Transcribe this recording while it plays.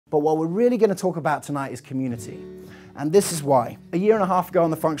But what we're really going to talk about tonight is community. And this is why. A year and a half ago on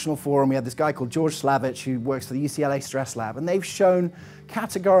the Functional Forum, we had this guy called George Slavich who works for the UCLA Stress Lab, and they've shown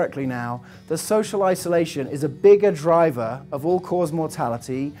categorically now that social isolation is a bigger driver of all-cause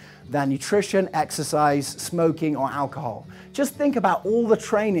mortality than nutrition, exercise, smoking, or alcohol. Just think about all the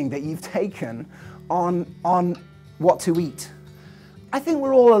training that you've taken on what to eat. I think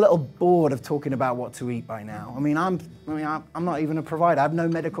we're all a little bored of talking about what to eat by now. I'm not even a provider. I have no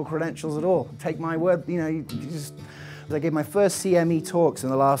medical credentials at all. Take my word, as I gave my first CME talks in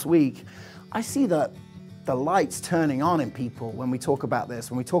the last week, I see the lights turning on in people when we talk about this,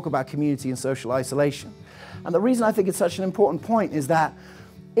 when we talk about community and social isolation. And the reason I think it's such an important point is that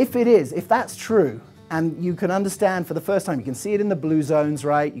if that's true, and you can understand for the first time, you can see it in the blue zones,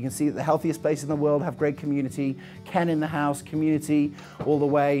 right? You can see that the healthiest places in the world have great community. Ken in the house, community all the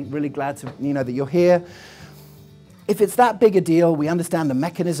way. Really glad to, that you're here. If it's that big a deal, we understand the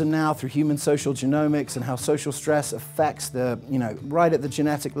mechanism now through human social genomics and how social stress affects right at the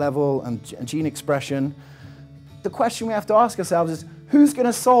genetic level and gene expression. The question we have to ask ourselves is, who's going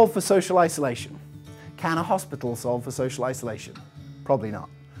to solve for social isolation? Can a hospital solve for social isolation? Probably not.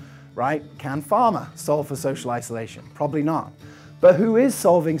 Right? Can pharma solve for social isolation? Probably not. But who is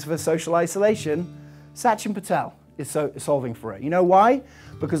solving for social isolation? Sachin Patel is solving for it. You know why?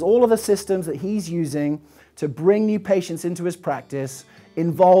 Because all of the systems that he's using to bring new patients into his practice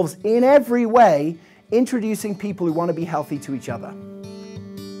involves in every way introducing people who want to be healthy to each other.